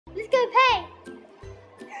go pay.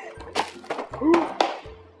 Ooh.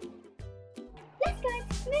 Let's go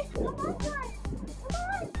to Smyths. Come on, guys. Come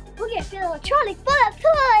on. We're going to fill a trolley full of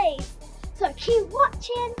toys. So keep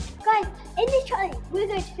watching. Guys, in this trolley, we're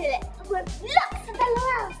going to fill it with lots of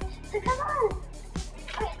LOLs. So come on.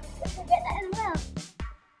 Okay, let's go get that LOL.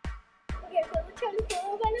 We're going to fill the trolley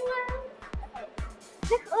full of LOLs. Okay.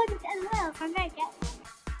 Look at all these LOLs. I'm going to get them.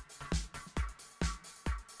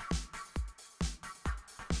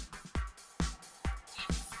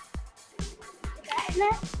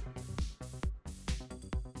 Yes.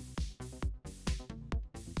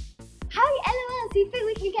 How many LOLs do you think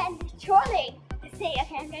we can get in this trolley? Let's see.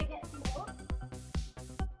 Okay, I'm going to get some more.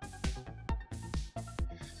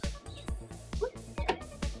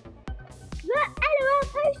 Look, LOL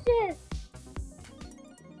posters!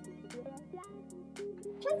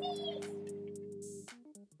 20!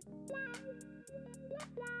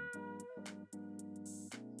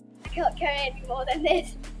 I can't carry any more than this.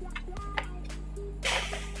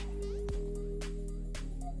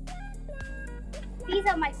 These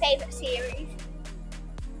are my favourite series.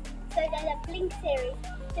 So they're the Blink series.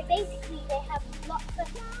 So basically they have lots of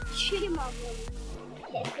sugar mom ones.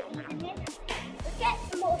 Let's put these in here. We'll get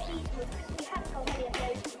some more of these ones because we have so many of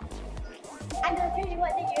those. And I really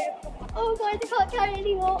want the unicorn. Oh guys, I can't carry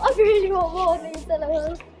any more. I really want more of these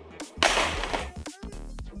LOLs.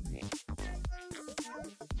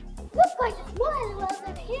 Look guys, there's more LOLs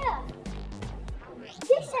over here.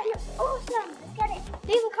 This set looks awesome. Let's get it.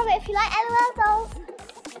 Leave a comment if you like LOL dolls.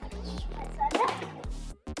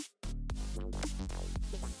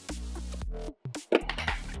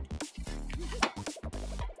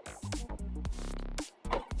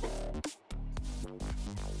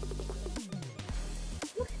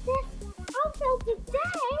 Look at this. I'll sell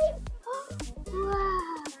today.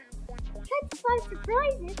 Wow. 25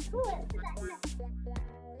 surprises. Cool. Let's put that in there.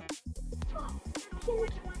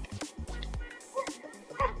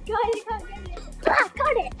 Guys, I can't get it. Ah,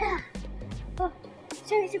 got it! Oh,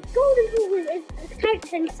 so it's a golden ball with a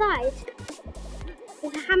character inside.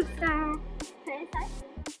 There's a hamster.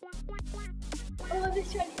 Oh,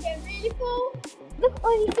 this one is getting really full. Look at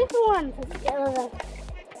all these different ones. Let's get all of them.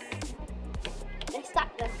 Let's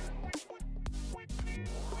stack them.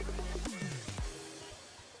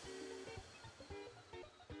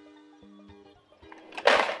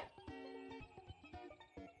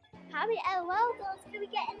 How many LOL dolls can we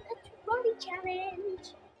get in the trolley challenge?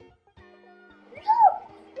 Look!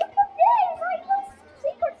 Look at this! I love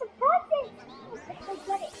secret surprises! I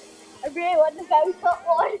got it. I really want the very top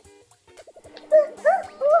one. It's so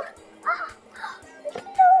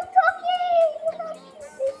talking! Look how cute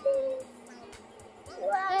this is.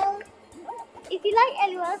 Wow. If you like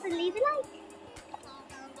LOLs, then leave a like.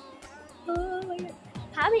 Oh my god.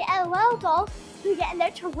 How many LOL dolls can we get in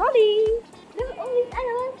their trolley? Look at all these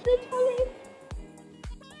LOLs in the trolley.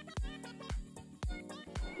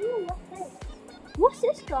 Ooh, what's this? What's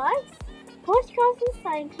this, guys? Postcards and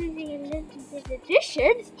signs including limited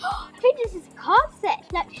editions. I think this is a card set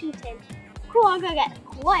collection tin. Cool, I'm gonna get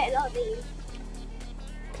quite a lot of these.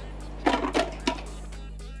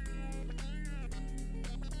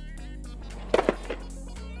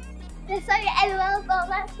 There's so many LOLs on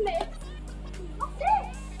that Smyths. What's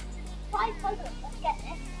this? 5 puzzles. Let's get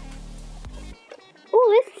this. Oh,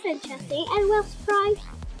 this is interesting. LOL surprise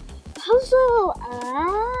puzzle.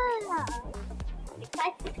 Ah. I'm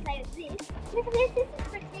excited to play with this. Look at this. This is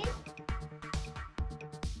pretty.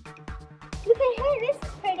 Look at here. This is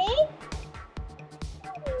pretty.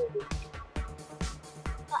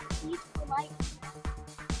 Got beautiful lights.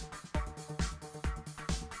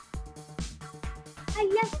 I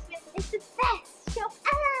love Smyths. It's the best shop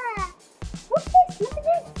ever. What's this? Look at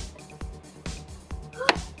this.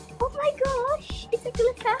 Oh my gosh. It's a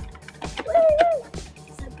glitter. Woo!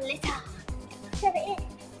 It's a glitter. Shove it in.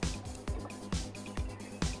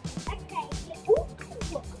 Okay. Ooh,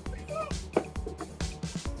 what's this?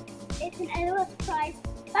 It's an LOL surprise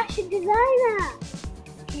fashion designer.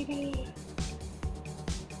 Look at it.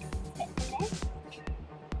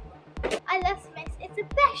 I love Smyths. It's the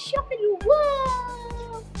best shop in the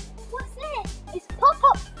world. What's this? It's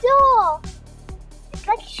pop-up store. It's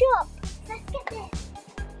like a shop. Let's get this.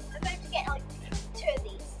 I'm going to get like 2 of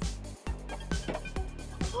these.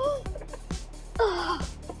 Oh.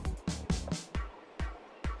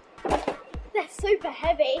 They're super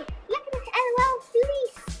heavy. Look at this LOL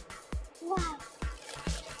fleece. Wow.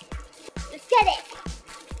 Let's get it.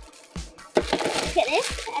 Look at this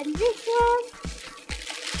and this one.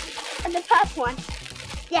 And the purple one.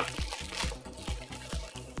 Yeah.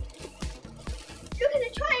 Look at the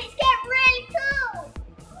trolley, it's getting really cool.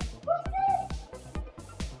 What's this?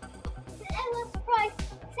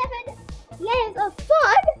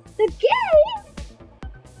 The game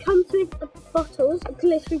comes with a bottles, a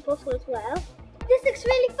glittery bottle as well. This looks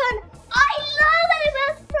really fun. I love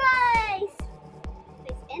Annabelle's prize.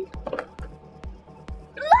 This in.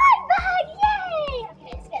 Light bag, yay!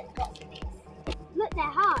 Okay, let's get the box of these. Look, they're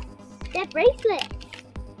hearts. They're bracelets.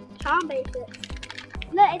 Charm bracelets.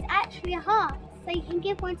 Look, it's actually a heart, so you can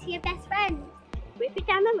give one to your best friend. Rip it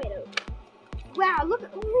down the middle. Wow, look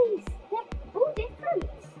at all these. They're all different.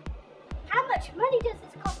 How much money does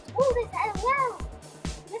this cost? All this LOL.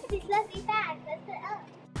 Look at these lovely bags. Let's put it up.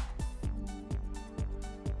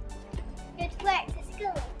 Go to work, to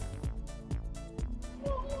school.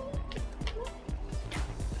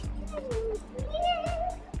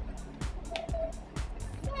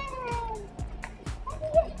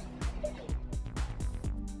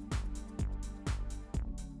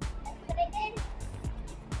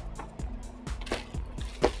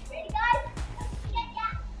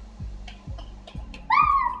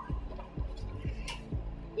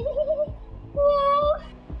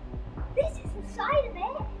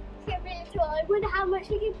 I wonder how much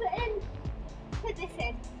we can put this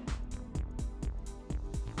in.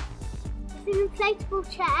 It's an inflatable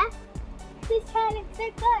chair. This chair looks so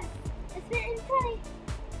good. Let's put it in play.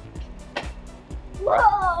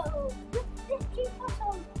 Whoa! Look at this cute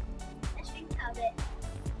bottle. Let's drink out of it.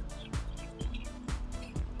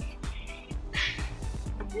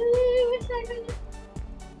 Ooh, it's so good.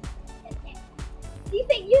 Okay. Do you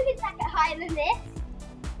think you can tack it higher than this?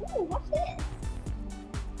 Ooh, what's this?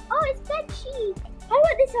 Oh, it's bed sheet. I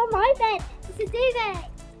want this on my bed. It's a duvet.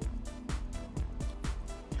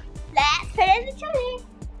 Let's put it in the trolley.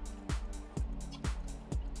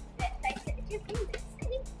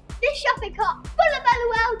 This shopping cart full of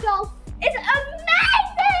LOL dolls is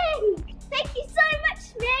amazing. Thank you so much,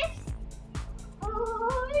 Smyths.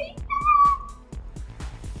 Oh, yeah.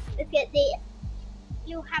 Let's get the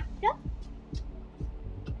little hamster.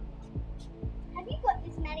 Have you got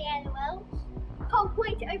this many LOLs? Can't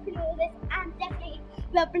wait to open all this, and definitely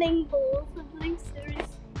the bling balls, the bling series.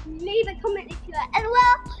 Leave a comment if you're an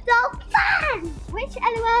LOL doll fan. Which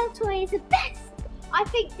LOL toy is the best? I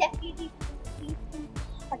think definitely these two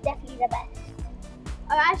are definitely the best.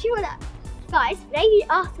 I actually want to, guys, maybe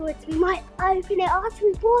afterwards we might open it after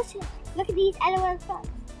we bought it. Look at these LOL first.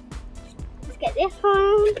 Let's get this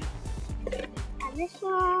one and this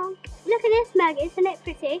one. Look at this mug, isn't it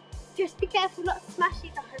pretty? Just be careful not to smash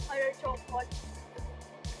these. I hope I don't drop one.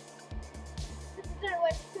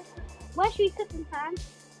 Where should we put them, Pam?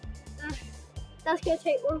 That's going to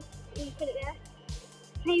take one. You put it there.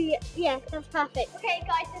 Maybe, yeah, that's perfect. Okay,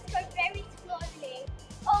 guys, let's go very slowly.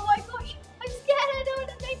 Oh my gosh, I'm scared. I don't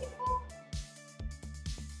want to make it fall.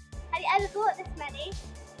 Have you ever bought this many?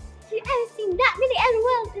 Have you ever seen that many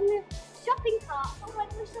LOLs in the shopping cart? Oh my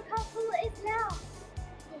gosh, look how full it is now.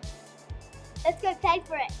 Let's go pay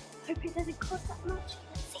for it. Hope it doesn't cost that much.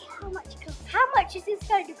 Let's see how much it costs. How much is this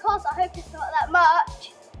going to cost? I hope it's not